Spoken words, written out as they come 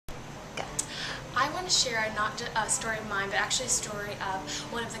I want to share not just a story of mine, but actually a story of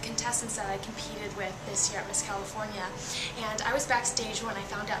one of the contestants that I competed with this year at Miss California. And I was backstage when I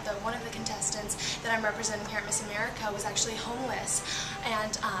found out that one of the contestants that I'm representing here at Miss America was actually homeless.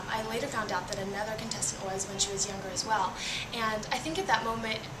 And I later found out that another contestant was when she was younger as well. And I think at that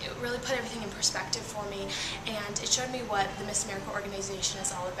moment it really put everything in perspective for me, and it showed me what the Miss America organization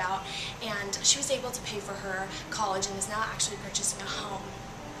is all about. And she was able to pay for her college and is now actually purchasing a home.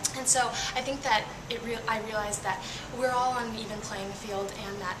 And so I think that I realized that we're all on an even playing field,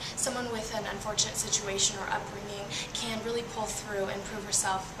 and that someone with an unfortunate situation or upbringing can really pull through and prove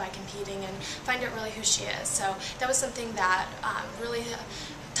herself by competing and find out really who she is. So that was something that really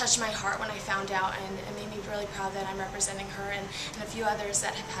touched my heart when I found out, and it made me really proud that I'm representing her and a few others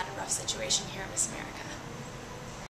that have had a rough situation here at Miss America.